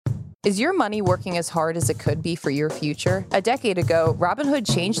Is your money working as hard as it could be for your future? A decade ago, Robinhood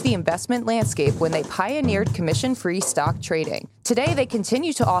changed the investment landscape when they pioneered commission-free stock trading. Today, they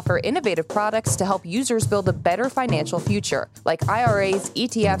continue to offer innovative products to help users build a better financial future, like IRAs,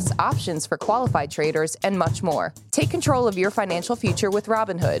 ETFs, options for qualified traders, and much more. Take control of your financial future with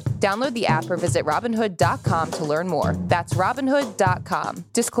Robinhood. Download the app or visit Robinhood.com to learn more. That's Robinhood.com.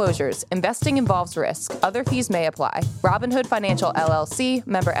 Disclosures: investing involves risk. Other fees may apply. Robinhood Financial LLC,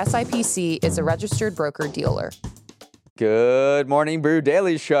 member SIPC, is a registered broker-dealer. Good morning, Brew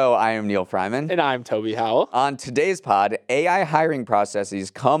Daily Show. I am Neil Fryman. And I'm Toby Howell. On today's pod, AI hiring processes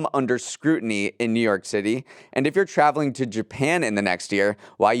come under scrutiny in New York City. And if you're traveling to Japan in the next year,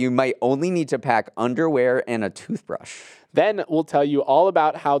 why you might only need to pack underwear and a toothbrush. Then we'll tell you all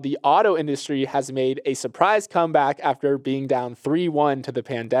about how the auto industry has made a surprise comeback after being down 3-1 to the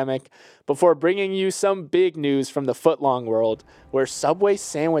pandemic, before bringing you some big news from the footlong world, where Subway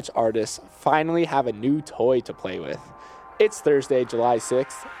sandwich artists finally have a new toy to play with. It's Thursday, July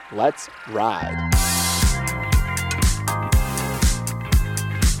 6th. Let's ride.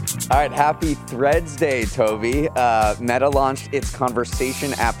 All right, happy Threads Day, Toby. Meta launched its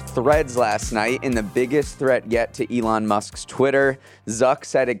conversation app Threads last night in the biggest threat yet to Elon Musk's Twitter. Zuck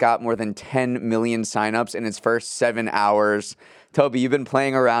said it got more than 10 million signups in its first 7 hours. Toby, you've been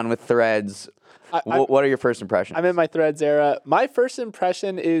playing around with Threads. What are your first impressions? I'm in my Threads era. My first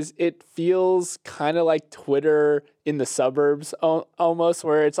impression is it feels kind of like Twitter in the suburbs almost,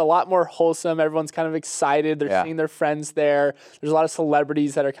 where it's a lot more wholesome. Everyone's kind of excited. They're seeing their friends there. There's a lot of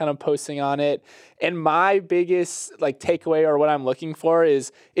celebrities that are kind of posting on it. And my biggest takeaway, or what I'm looking for,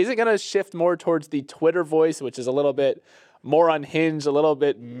 is it going to shift more towards the Twitter voice, which is a little bit more unhinged, a little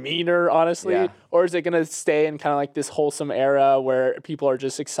bit meaner, honestly? Yeah. Or is it going to stay in kind of like this wholesome era where people are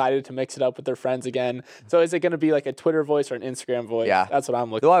just excited to mix it up with their friends again? So is it going to be like a Twitter voice or an Instagram voice? Yeah. That's what I'm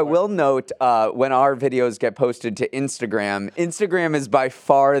looking for. Though I will note, when our videos get posted to Instagram, Instagram is by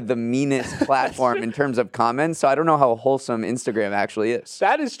far the meanest platform in terms of comments. So I don't know how wholesome Instagram actually is.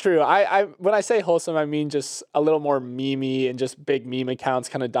 That is true. I when I say wholesome, I mean just a little more memey and just big meme accounts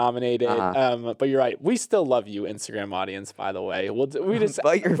kind of dominate it. But you're right. We still love you, Instagram audience, by the way. We just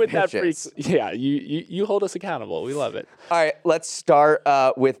but you're with that freak. Yeah, you hold us accountable. We love it. All right, let's start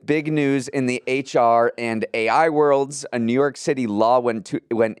with big news in the HR and AI worlds. A New York City law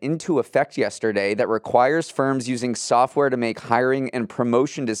went into effect yesterday that requires firms using software to make hiring and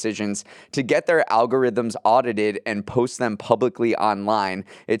promotion decisions to get their algorithms audited and post them publicly online.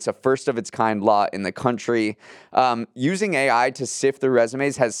 It's a first of its kind law in the country. Using AI to sift through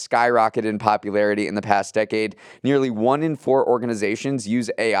resumes has skyrocketed in popularity in the past decade. Nearly 1 in 4 organizations use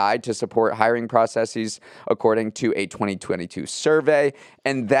AI to support hiring processes, according to a 2022 survey.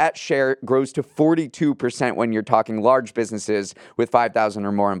 And that share grows to 42% when you're talking large businesses with 5,000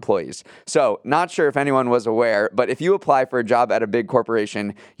 or more employees. So, not sure if anyone was aware, but if you apply for a job at a big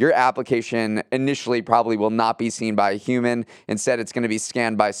corporation, your application initially probably will not be seen by a human. Instead, it's going to be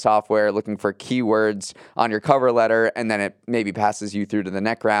scanned by software looking for keywords on your cover letter, and then it maybe passes you through to the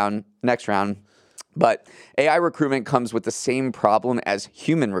next round. But AI recruitment comes with the same problem as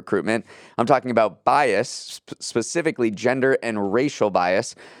human recruitment. I'm talking about bias, specifically gender and racial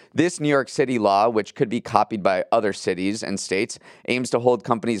bias. This New York City law, which could be copied by other cities and states, aims to hold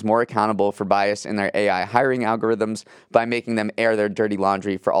companies more accountable for bias in their AI hiring algorithms by making them air their dirty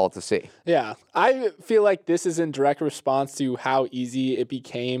laundry for all to see. Yeah, I feel like this is in direct response to how easy it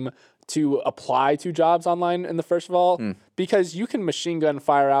became to apply to jobs online in the first of all, because you can machine gun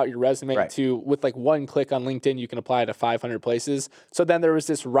fire out your resume with one click on LinkedIn, you can apply to 500 places. So then there was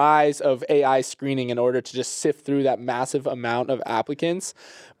this rise of AI screening in order to just sift through that massive amount of applicants.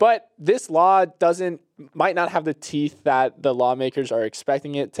 But this law might not have the teeth that the lawmakers are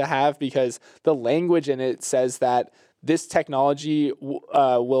expecting it to have, because the language in it says that this technology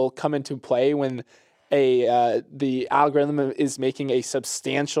will come into play when the algorithm is making is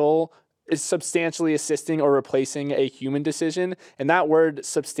substantially assisting or replacing a human decision. And that word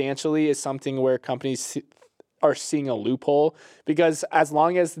substantially is something where companies are seeing a loophole, because as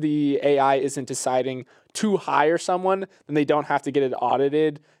long as the AI isn't deciding to hire someone, then they don't have to get it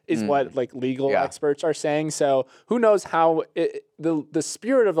audited, is what legal experts are saying. So who knows how the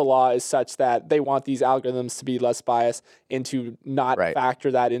spirit of the law is such that they want these algorithms to be less biased and to not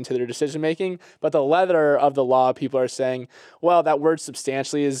factor that into their decision making. But the letter of the law, people are saying, well, that word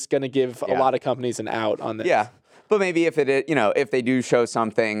substantially is going to give a lot of companies an out on this. Yeah. But maybe if if they do show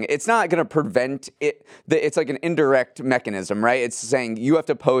something, it's not going to prevent it. It's like an indirect mechanism, right? It's saying you have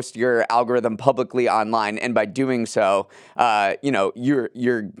to post your algorithm publicly online, and by doing so, you're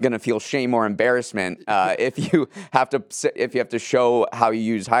going to feel shame or embarrassment if you have to show how you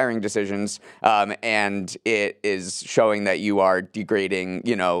use hiring decisions, and it is showing that you are degrading,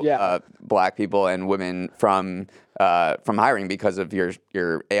 black people and women from hiring because of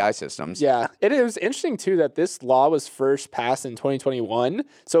your AI systems. Yeah, it was interesting too that this law was first passed in 2021,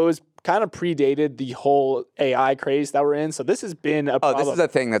 so it was kind of predated the whole AI craze that we're in. So this has been a problem. This is a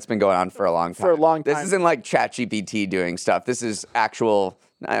thing that's been going on for a long time. For a long time. This isn't like ChatGPT doing stuff. This is actual.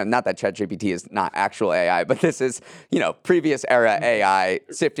 Not that ChatGPT is not actual AI, but this is, previous era AI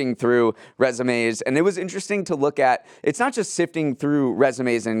sifting through resumes. And it was interesting to look at. It's not just sifting through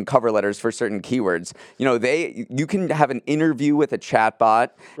resumes and cover letters for certain keywords. You can have an interview with a chatbot,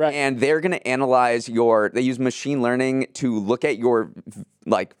 right, and they're going to analyze they use machine learning to look at your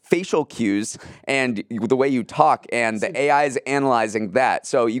facial cues and the way you talk, and the AI is analyzing that.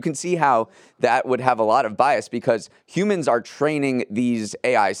 So you can see how that would have a lot of bias because humans are training these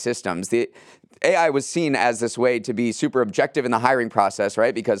AI systems. The AI was seen as this way to be super objective in the hiring process,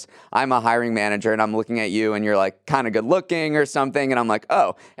 right? Because I'm a hiring manager and I'm looking at you and you're like kind of good looking or something. And I'm like,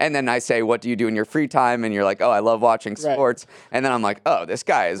 oh. And then I say, what do you do in your free time? And you're like, oh, I love watching sports. Right. And then I'm like, oh, this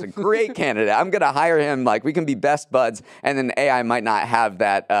guy is a great candidate. I'm going to hire him. We can be best buds. And then AI might not have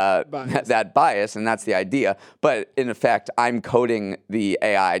that bias. And that's the idea. But in effect, I'm coding the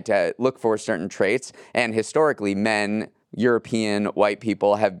AI to look for certain traits. And historically, European white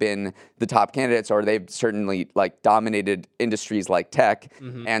people have been the top candidates, or they've certainly dominated industries like tech,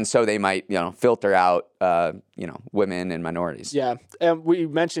 and so they might filter out women and minorities. Yeah, and we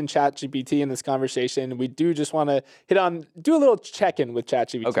mentioned ChatGPT in this conversation. We do just want to do a little check-in with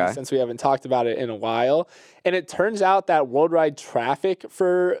ChatGPT since we haven't talked about it in a while. And it turns out that worldwide traffic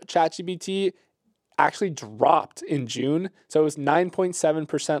for ChatGPT actually dropped in June. So it was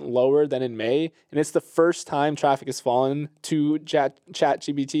 9.7% lower than in May. And it's the first time traffic has fallen to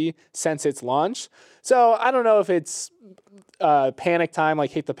ChatGPT since its launch. So I don't know if it's panic time,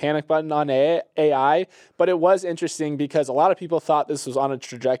 hit the panic button on AI, but it was interesting because a lot of people thought this was on a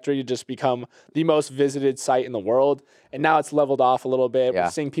trajectory to just become the most visited site in the world. And now it's leveled off a little bit. Yeah.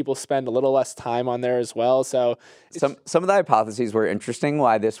 We're seeing people spend a little less time on there as well. So some of the hypotheses were interesting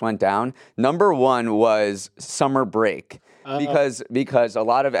why this went down. Number one was summer break. Because a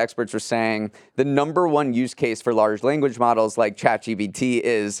lot of experts were saying the number one use case for large language models like ChatGPT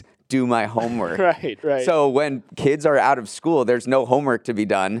is do my homework. Right. So when kids are out of school, there's no homework to be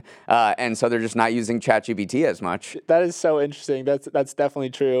done, and so they're just not using ChatGPT as much. That is so interesting. That's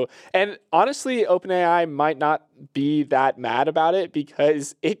definitely true. And honestly, OpenAI might not be that mad about it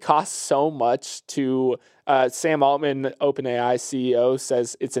because it costs so much to. Sam Altman, OpenAI CEO,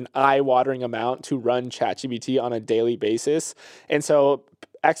 says it's an eye-watering amount to run ChatGPT on a daily basis, and so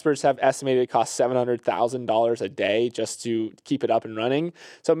experts have estimated it costs $700,000 a day just to keep it up and running.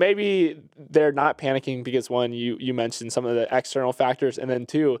 So maybe they're not panicking because, one, you mentioned some of the external factors, and then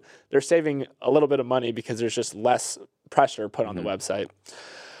two, they're saving a little bit of money because there's just less pressure put on the website.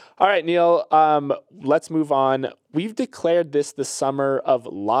 All right, Neil, let's move on. We've declared this the summer of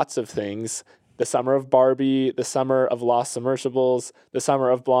lots of things. The summer of Barbie, the summer of Lost Submersibles, the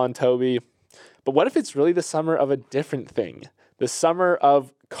summer of Blonde Toby. But what if it's really the summer of a different thing? The summer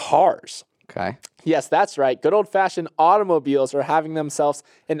of cars. Okay. Yes, that's right. Good old-fashioned automobiles are having themselves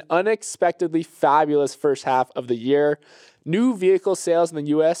an unexpectedly fabulous first half of the year. New vehicle sales in the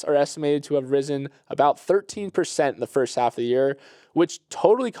U.S. are estimated to have risen about 13% in the first half of the year, which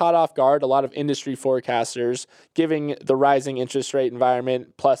totally caught off guard a lot of industry forecasters, given the rising interest rate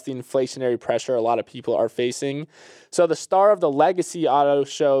environment plus the inflationary pressure a lot of people are facing. So the star of the legacy auto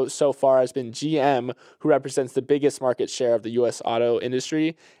show so far has been GM, who represents the biggest market share of the U.S. auto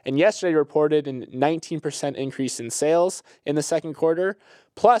industry, and yesterday reported a 19% increase in sales in the second quarter.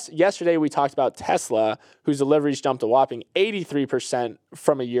 Plus, yesterday we talked about Tesla, whose deliveries jumped a whopping 83%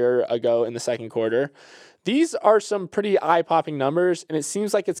 from a year ago in the second quarter. These are some pretty eye-popping numbers, and it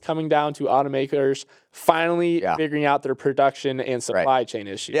seems like it's coming down to automakers finally figuring out their production and supply chain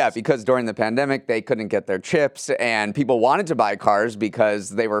issues. Yeah, because during the pandemic, they couldn't get their chips, and people wanted to buy cars because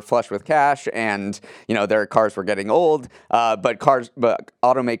they were flush with cash, and their cars were getting old. But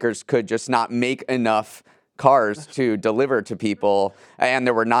automakers could just not make enough cars to deliver to people, and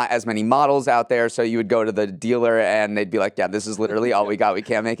there were not as many models out there, so you would go to the dealer and they'd be like, yeah, this is literally all we got. We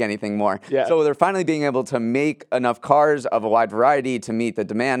can't make anything more. Yeah. So they're finally being able to make enough cars of a wide variety to meet the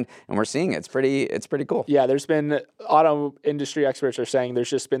demand, and we're seeing it. It's pretty cool. Yeah, there's been auto industry experts are saying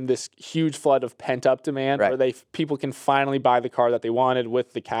there's just been this huge flood of pent-up demand where people can finally buy the car that they wanted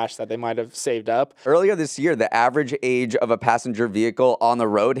with the cash that they might have saved up. Earlier this year, the average age of a passenger vehicle on the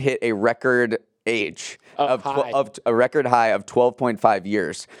road hit a record age of a record high of 12.5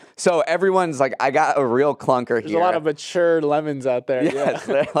 years. So everyone's like, I got a real clunker here. There's a lot of mature lemons out there. Yes,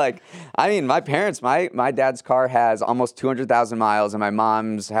 they're like, I mean, my parents, my dad's car has almost 200,000 miles, and my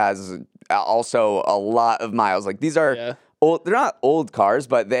mom's has also a lot of miles. Like, these are old. They're not old cars,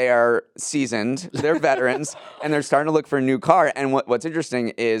 but they are seasoned. They're veterans, and they're starting to look for a new car. And what's interesting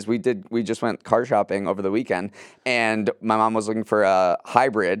is we just went car shopping over the weekend, and my mom was looking for a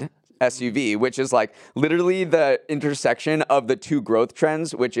hybrid SUV, which is like literally the intersection of the two growth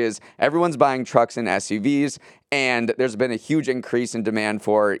trends, which is everyone's buying trucks and SUVs, and there's been a huge increase in demand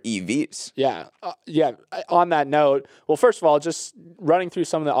for EVs. Yeah. On that note, well, first of all, just running through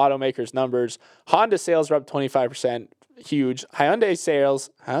some of the automakers' numbers, Honda sales are up 25%. Huge. Hyundai sales.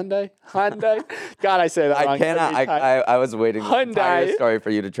 Hyundai. God, I say that wrong. I cannot. I was waiting the entire story for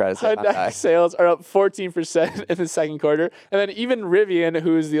you to try to say Hyundai. Sales are up 14% in the second quarter. And then even Rivian,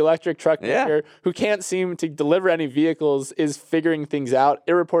 who's the electric truck maker, who can't seem to deliver any vehicles, is figuring things out.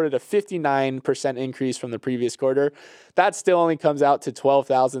 It reported a 59% increase from the previous quarter. That still only comes out to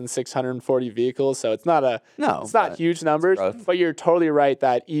 12,640 vehicles. So it's not huge numbers, but you're totally right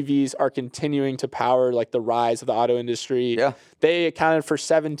that EVs are continuing to power like the rise of the auto industry. Yeah. They accounted for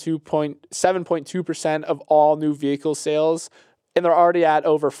 7.2% of all new vehicle sales, and they're already at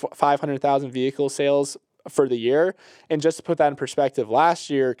over 500,000 vehicle sales for the year. And just to put that in perspective, last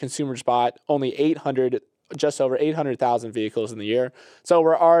year consumers bought only just over 800,000 vehicles in the year. So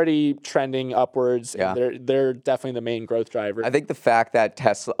we're already trending upwards. Yeah. And they're definitely the main growth driver. I think the fact that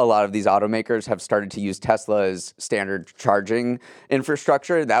a lot of these automakers have started to use Tesla's standard charging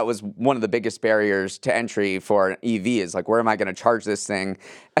infrastructure, that was one of the biggest barriers to entry for an EV is like, where am I going to charge this thing?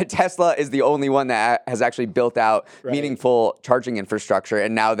 And Tesla is the only one that has actually built out meaningful charging infrastructure.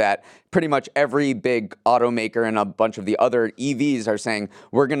 And now that pretty much every big automaker and a bunch of the other EVs are saying,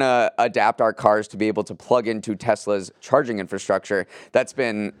 we're going to adapt our cars to be able to plug into Tesla's charging infrastructure. That's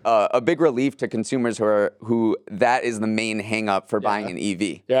been a big relief to consumers who that is the main hang up for buying an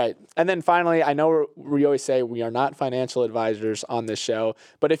EV. Right. And then finally, I know we always say we are not financial advisors on this show,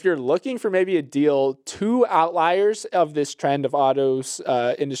 but if you're looking for maybe a deal, two outliers of this trend of autos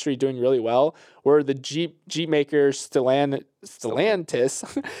industry doing really well were the Jeep makers Stellantis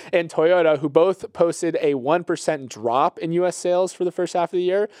and Toyota, who both posted a 1% drop in U.S. sales for the first half of the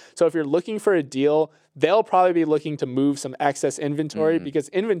year. So if you're looking for a deal, they'll probably be looking to move some excess inventory because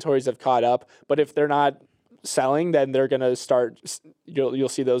inventories have caught up. But if they're not selling, then they're going to start, you'll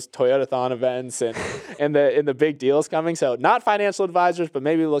see those Toyotathon events and the big deals coming. So not financial advisors, but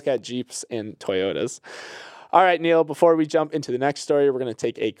maybe look at Jeeps and Toyotas. All right, Neil, before we jump into the next story, we're going to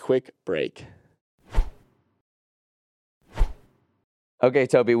take a quick break. Okay,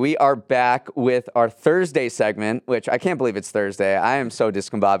 Toby, we are back with our Thursday segment, which I can't believe it's Thursday. I am so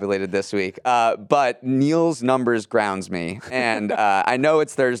discombobulated this week. But Neil's numbers grounds me. And I know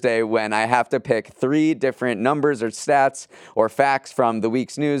it's Thursday when I have to pick 3 different numbers or stats or facts from the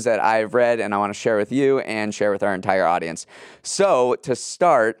week's news that I've read and I want to share with you and share with our entire audience. So to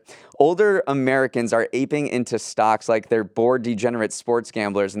start, older Americans are aping into stocks like they're bored, degenerate sports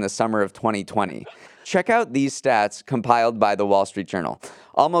gamblers in the summer of 2020. Check out these stats compiled by the Wall Street Journal.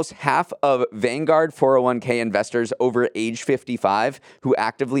 Almost half of Vanguard 401k investors over age 55 who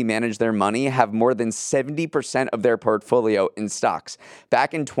actively manage their money have more than 70% of their portfolio in stocks.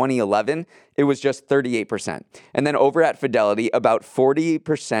 Back in 2011, it was just 38%. And then over at Fidelity, about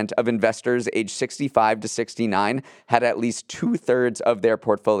 40% of investors aged 65 to 69 had at least 2/3 of their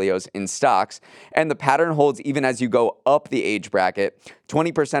portfolios in stocks. And the pattern holds even as you go up the age bracket.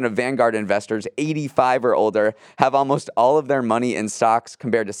 20% of Vanguard investors 85 or older have almost all of their money in stocks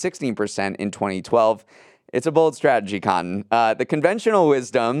compared to 16% in 2012. It's a bold strategy, Cotton. The conventional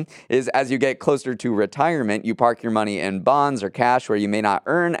wisdom is as you get closer to retirement, you park your money in bonds or cash where you may not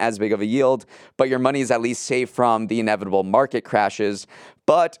earn as big of a yield, but your money is at least safe from the inevitable market crashes.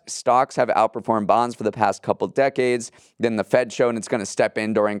 But stocks have outperformed bonds for the past couple decades. Then the Fed showed it's going to step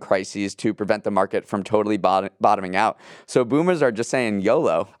in during crises to prevent the market from totally bottoming out. So boomers are just saying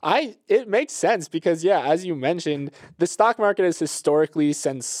YOLO. It makes sense because, yeah, as you mentioned, the stock market has historically,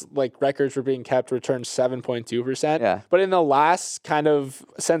 since like records were being kept, returned 7.2%. Yeah. But in the last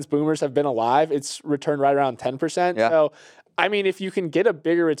since boomers have been alive, it's returned right around 10%. Yeah. So, I mean, if you can get a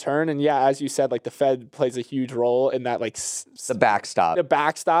bigger return, and yeah, as you said, like the Fed plays a huge role in that, like the backstop. The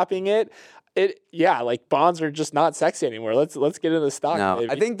backstopping like bonds are just not sexy anymore. Let's get into the stock. No,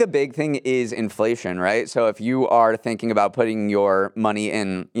 baby. I think the big thing is inflation, right? So if you are thinking about putting your money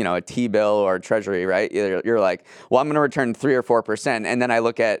in, a T-bill or treasury, right? You're like, well, I'm going to return 3 or 4%. And then I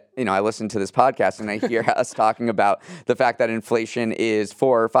look at, I listen to this podcast and I hear us talking about the fact that inflation is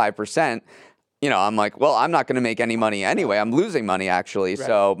 4 or 5%. I'm like, well, I'm not going to make any money anyway. I'm losing money, actually. Right.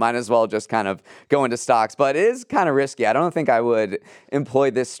 So might as well just kind of go into stocks. But it is kind of risky. I don't think I would employ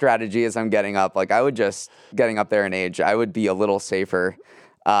this strategy as I'm getting up. Like, I would just, getting up there in age, I would be a little safer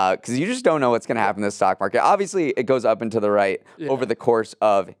because you just don't know what's going to happen in the stock market. Obviously, it goes up and to the right over the course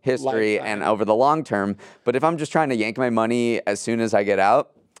of history and over the long term. But if I'm just trying to yank my money as soon as I get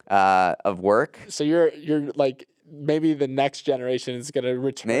out of work. So you're like, maybe the next generation is going to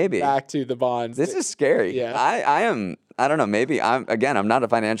return back to the bonds. This is scary. Yeah. I don't know, maybe I'm not a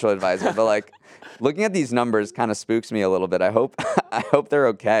financial advisor, but like looking at these numbers kind of spooks me a little bit. I hope they're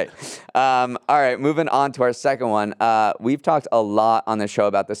okay. All right, moving on to our second one. We've talked a lot on the show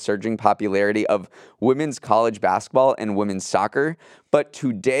about the surging popularity of women's college basketball and women's soccer, but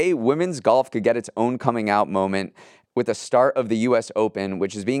today women's golf could get its own coming out moment with the start of the U.S. Open,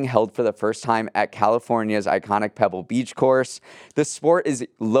 which is being held for the first time at California's iconic Pebble Beach course. The sport is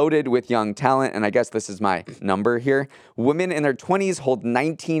loaded with young talent, and I guess this is my number here. Women in their 20s hold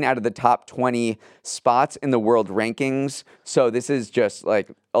 19 out of the top 20 spots in the world rankings. So this is just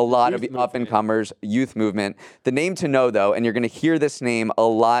like a lot of up-and-comers, youth movement. The name to know, though, and you're going to hear this name a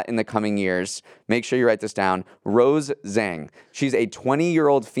lot in the coming years, make sure you write this down, Rose Zhang. She's a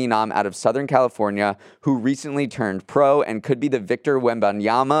 20-year-old phenom out of Southern California who recently turned pro and could be the Victor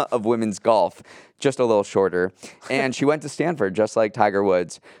Wembanyama of women's golf. Just a little shorter. And she went to Stanford, just like Tiger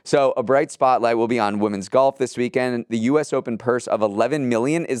Woods. So a bright spotlight will be on women's golf this weekend. The U.S. Open purse of $11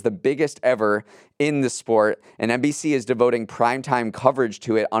 million is the biggest ever in the sport, and NBC is devoting primetime coverage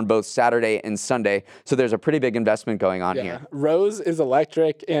to it on both Saturday and Sunday. So there's a pretty big investment going on here. Rose is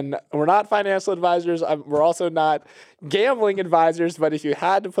electric, and we're not financial advisors. We're also not gambling advisors, but if you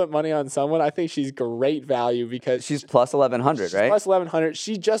had to put money on someone, I think she's great value because she's plus 1,100, right? Plus 1,100.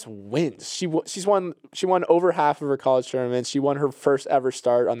 She just wins. She won over half of her college tournaments. She won her first ever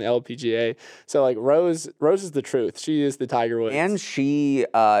start on the LPGA. So like Rose is the truth. She is the Tiger Woods. And she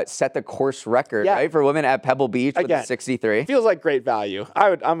set the course record, right, for women at Pebble Beach with the 63. Feels like great value.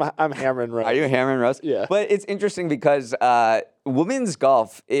 I'm hammering Rose. Are you hammering Rose? Yeah. But it's interesting because women's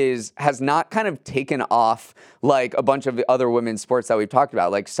golf has not kind of taken off like a bunch of the other women's sports that we've talked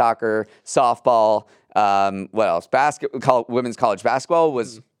about, like soccer, softball, what else? Women's college basketball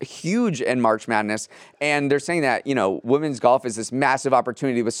was huge in March Madness. And they're saying that, women's golf is this massive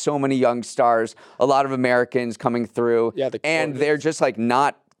opportunity with so many young stars, a lot of Americans coming through. Yeah, and they're just like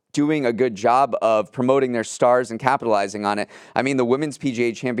not doing a good job of promoting their stars and capitalizing on it. I mean, the Women's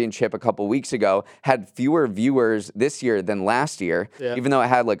PGA Championship a couple weeks ago had fewer viewers this year than last year, even though it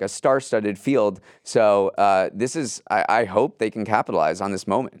had like a star-studded field. So I hope they can capitalize on this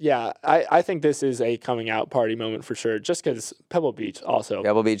moment. Yeah, I think this is a coming out party moment for sure, just because Pebble Beach also.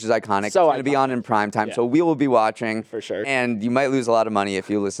 Pebble Beach is iconic. So it's going to be on in prime time, so we will be watching. For sure. And you might lose a lot of money if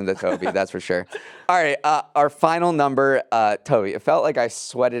you listen to Toby, that's for sure. All right, our final number, Toby, it felt like I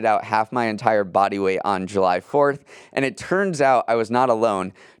sweated out half my entire body weight on July 4th, and it turns out I was not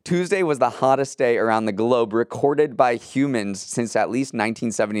alone. Tuesday was the hottest day around the globe recorded by humans since at least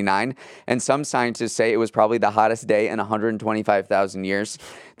 1979, and some scientists say it was probably the hottest day in 125,000 years.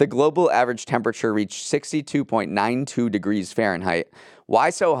 The global average temperature reached 62.92 degrees Fahrenheit. Why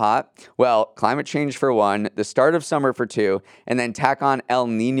so hot? Well, climate change for one, the start of summer for two, and then tack on El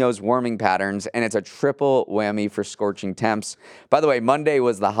Niño's warming patterns, and it's a triple whammy for scorching temps. By the way, Monday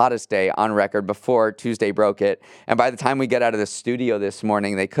was the hottest day on record before Tuesday broke it, and by the time we get out of the studio this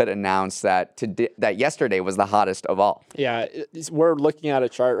morning, they could announce that yesterday was the hottest of all. Yeah, we're looking at a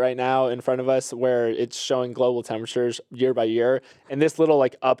chart right now in front of us where it's showing global temperatures year by year, and this little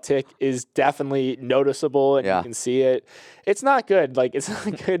uptick is definitely noticeable, and you can see it. It's not good. It's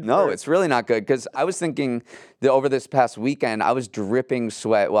not good. No, it's really not good because I was thinking that over this past weekend, I was dripping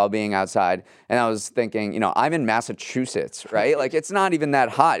sweat while being outside. And I was thinking, I'm in Massachusetts, right? It's not even that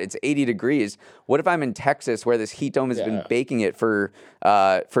hot. It's 80 degrees. what if I'm in Texas where this heat dome has been baking it for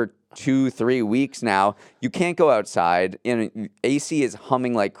 2-3 weeks now? You can't go outside. AC is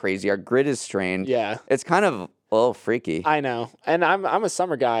humming like crazy. Our grid is strained. Yeah. It's kind of a little freaky. I know. And I'm a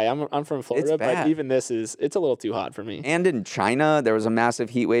summer guy. I'm from Florida, but bad. even it's a little too hot for me. And in China, there was a massive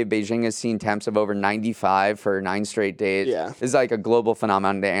heat wave. Beijing has seen temps of over 95 for 9 straight days. Yeah. It's like a global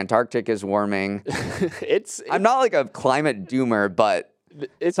phenomenon. The Antarctic is warming. I'm not like a climate doomer, but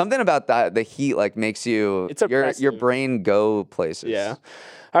it's something about that. The heat like makes your brain go places. Yeah.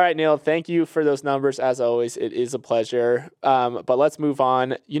 All right, Neil, thank you for those numbers. As always, it is a pleasure. But let's move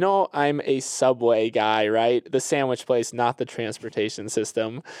on. You know, I'm a Subway guy, right? The sandwich place, not the transportation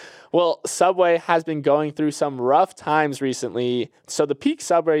system. Well, Subway has been going through some rough times recently. So the peak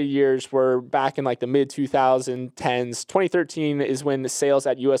Subway years were back in like the mid-2010s. 2013 is when the sales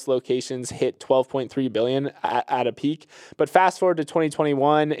at U.S. locations hit $12.3 billion at a peak. But fast forward to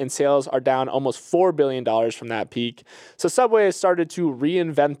 2021, and sales are down almost $4 billion from that peak. So Subway has started to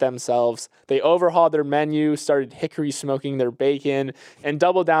reinvent themselves. They overhauled their menu, started hickory smoking their bacon, and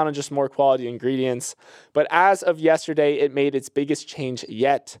doubled down on just more quality ingredients. But as of yesterday, it made its biggest change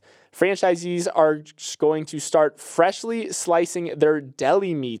yet. Franchisees are going to start freshly slicing their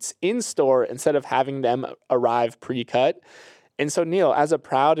deli meats in store instead of having them arrive pre-cut. And so, Neil, as a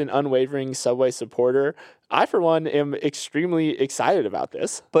proud and unwavering Subway supporter, I, for one, am extremely excited about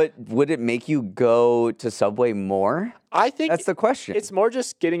this. But would it make you go to Subway more? I think that's the question. It's more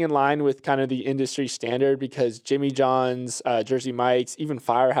just getting in line with kind of the industry standard, because Jimmy John's, Jersey Mike's, even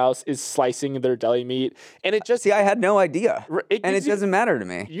Firehouse is slicing their deli meat. And it just... See, I had no idea. It doesn't matter to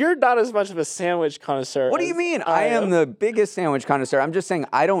me. You're not as much of a sandwich connoisseur. What do you mean? I am the biggest sandwich connoisseur. I'm just saying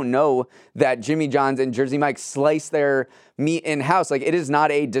I don't know that Jimmy John's and Jersey Mike's slice their meat in-house. Like, it is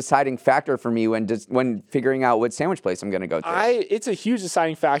not a deciding factor for me when figuring out what sandwich place I'm going to go to. It's a huge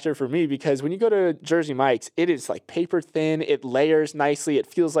deciding factor for me, because when you go to Jersey Mike's, it is like paper thin, it layers nicely, it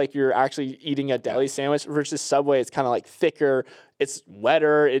feels like you're actually eating a deli sandwich, versus Subway, it's kind of like thicker, it's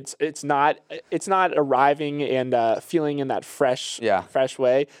wetter, it's not arriving and feeling in that fresh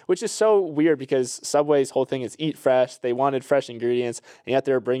way, which is so weird, because Subway's whole thing is eat fresh. They wanted fresh ingredients, and yet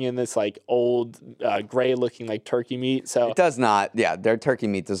they're bringing this like old gray looking like turkey meat. So it does not. Yeah, their turkey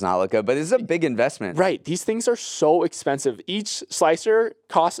meat does not look good, but it's a big investment. Right. These things are so expensive. Each slicer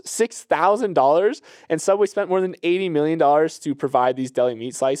costs $6,000, and Subway spent more than $80 million to provide these deli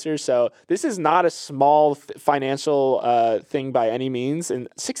meat slicers. So this is not a small financial thing by any means, and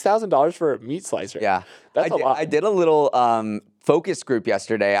 $6,000 for a meat slicer. Yeah, that's a lot. I did a little focus group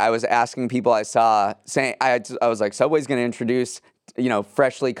yesterday. I was asking people I saw, saying I was like, Subway's going to introduce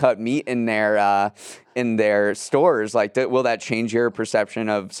freshly cut meat in their stores. Like, will that change your perception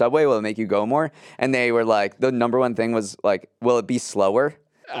of Subway? Will it make you go more? And they were like, the number one thing was like, will it be slower?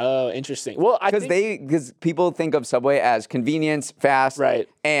 Oh, interesting. Well, because people think of Subway as convenience, fast, right?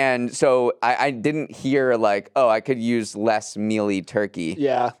 And so I didn't hear like, oh, I could use less mealy turkey.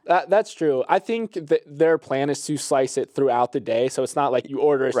 Yeah, that's true. I think that their plan is to slice it throughout the day, so it's not like you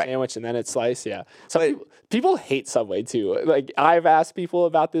order a sandwich and then it's sliced. Yeah, people hate Subway too. Like, I've asked people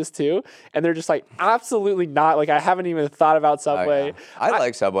about this too, and they're just like, absolutely not. Like, I haven't even thought about Subway. Oh, yeah. I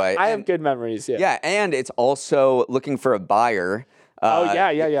like Subway. I have good memories. Yeah. Yeah, and it's also looking for a buyer.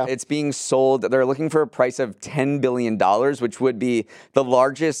 Yeah. It's being sold. They're looking for a price of $10 billion, which would be the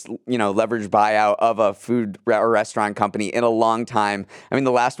largest, leveraged buyout of a food or restaurant company in a long time. I mean,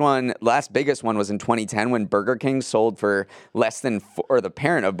 the last biggest one was in 2010 when Burger King sold for less than, or the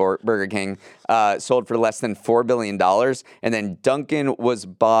parent of Burger King sold for less than $4 billion. And then Dunkin' was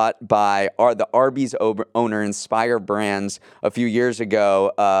bought by the Arby's owner, Inspire Brands, a few years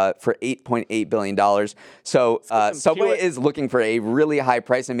ago for $8.8 billion. So Subway is looking for a really high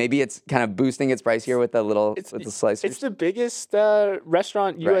price, and maybe it's kind of boosting its price here with the slicers. It's the biggest U.S.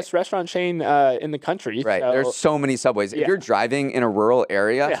 restaurant chain in the country. Right. So. There's so many Subways. If you're driving in a rural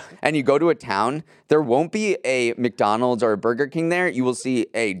area and you go to a town, there won't be a McDonald's or a Burger King there. You will see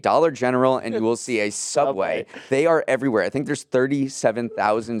a Dollar General and you will see a Subway. They are everywhere. I think there's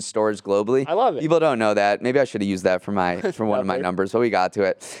 37,000 stores globally. I love it. People don't know that. Maybe I should have used that for one of my numbers, but we got to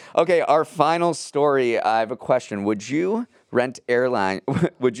it. Okay, our final story. I have a question. Would you rent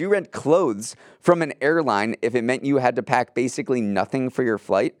clothes from an airline if it meant you had to pack basically nothing for your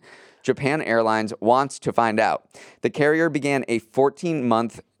flight? Japan Airlines wants to find out. The carrier began a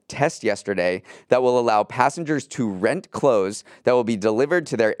 14-month test yesterday that will allow passengers to rent clothes that will be delivered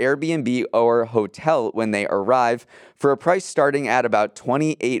to their Airbnb or hotel when they arrive for a price starting at about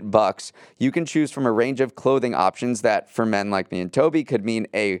 $28. You can choose from a range of clothing options that, for men like me and Toby, could mean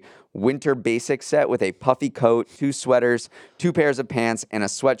a winter basic set with a puffy coat, 2 sweaters, 2 pairs of pants, and a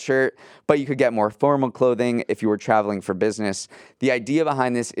sweatshirt. But you could get more formal clothing if you were traveling for business. The idea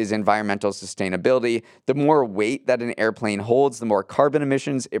behind this is environmental sustainability. The more weight that an airplane holds, the more carbon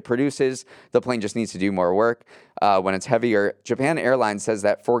emissions it produces. The plane just needs to do more work when it's heavier. Japan Airlines says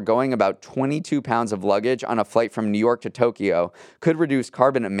that foregoing about 22 pounds of luggage on a flight from New York to Tokyo could reduce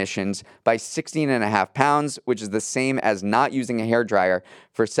carbon emissions by 16.5 pounds, which is the same as not using a hairdryer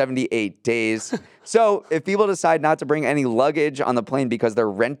for 78 days. So if people decide not to bring any luggage on the plane because they're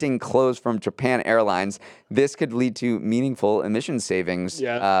renting clothes from Japan Airlines, this could lead to meaningful emission savings.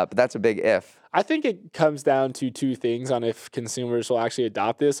 Yeah. But that's a big if. I think it comes down to 2 things on if consumers will actually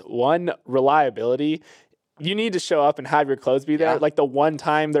adopt this. One, reliability. You need to show up and have your clothes be there. Yeah. Like the one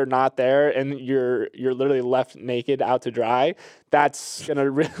time they're not there and you're literally left naked out to dry, that's going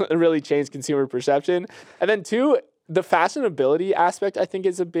to really change consumer perception. And then 2, the fashionability aspect, I think,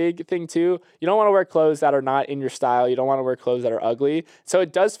 is a big thing too. You don't want to wear clothes that are not in your style. You don't want to wear clothes that are ugly. So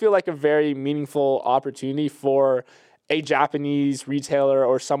it does feel like a very meaningful opportunity for a Japanese retailer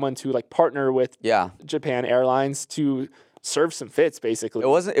or someone to like partner with Japan Airlines to serve some fits, basically. It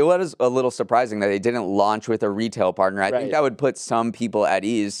was a little surprising that they didn't launch with a retail partner. I think that would put some people at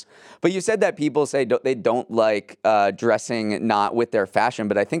ease. But you said that people say they don't like dressing not with their fashion,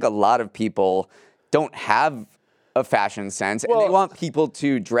 but I think a lot of people don't have a fashion sense, and they want people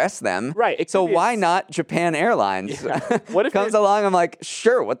to dress them. Right. So why not Japan Airlines? Yeah. What if comes along? I'm like,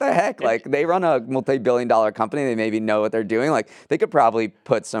 sure. What the heck? Like, they run a multi-billion-dollar company. They maybe know what they're doing. Like, they could probably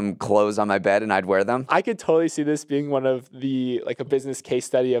put some clothes on my bed, and I'd wear them. I could totally see this being one of the like a business case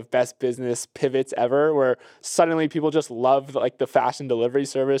study of best business pivots ever, where suddenly people just love like the fashion delivery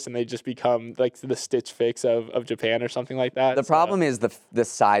service, and they just become like the Stitch Fix of Japan or something like that. The problem is the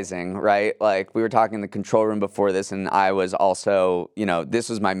sizing, right? Like, we were talking in the control room before this, and I was also, this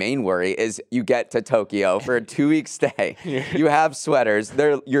was my main worry, is you get to Tokyo for a 2-week stay. You have sweaters.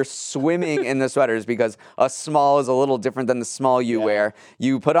 You're swimming in the sweaters because a small is a little different than the small you wear.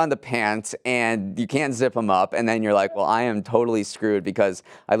 You put on the pants, and you can't zip them up, and then you're like, well, I am totally screwed because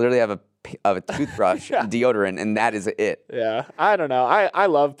I literally have a toothbrush, deodorant, and that is it. Yeah, I don't know. I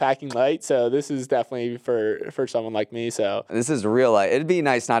love packing light, so this is definitely for someone like me. So this is real life. It'd be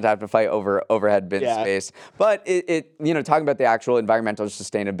nice not to have to fight over overhead bin space. But it talking about the actual environmental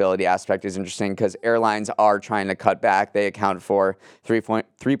sustainability aspect is interesting because airlines are trying to cut back. They account for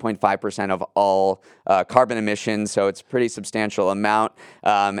 3.5% of all carbon emissions, so it's a pretty substantial amount.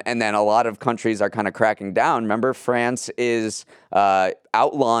 And then a lot of countries are kind of cracking down. Remember, France is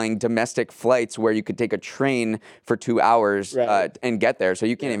outlawing domestic flights where you could take a train for 2 hours and get there, so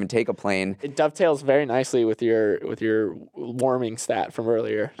you can't even take a plane. It dovetails very nicely with your warming stat from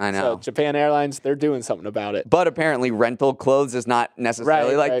earlier. I know. So Japan Airlines, they're doing something about it. But apparently rental clothes is not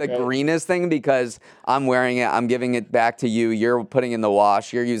necessarily the greenest thing because I'm wearing it, I'm giving it back to you, you're putting in the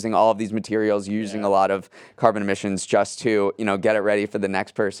wash, you're using all of these materials, you're using a lot of carbon emissions just to, get it ready for the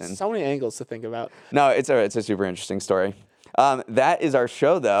next person. So many angles to think about. No, it's a super interesting story. That is our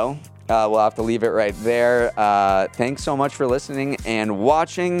show, though. We'll have to leave it right there. Thanks so much for listening and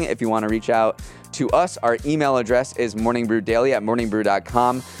watching. If you want to reach out to us, our email address is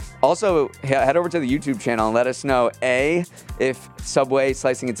morningbrewdaily@morningbrew.com. Also, head over to the YouTube channel and let us know, A, if Subway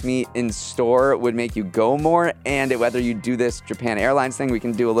slicing its meat in store would make you go more, and whether you do this Japan Airlines thing. We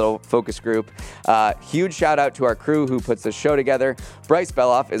can do a little focus group. Huge shout out to our crew who puts this show together. Bryce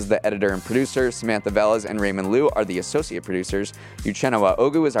Beloff is the editor and producer. Samantha Velez and Raymond Liu are the associate producers. Uchenna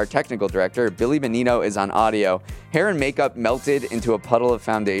Ogu is our technical director. Billy Benino is on audio. Hair and makeup melted into a puddle of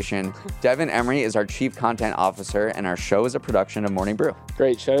foundation. Devin Emery is our chief content officer, and our show is a production of Morning Brew.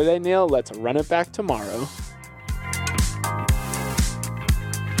 Great show today, Neil. Let's run it back tomorrow.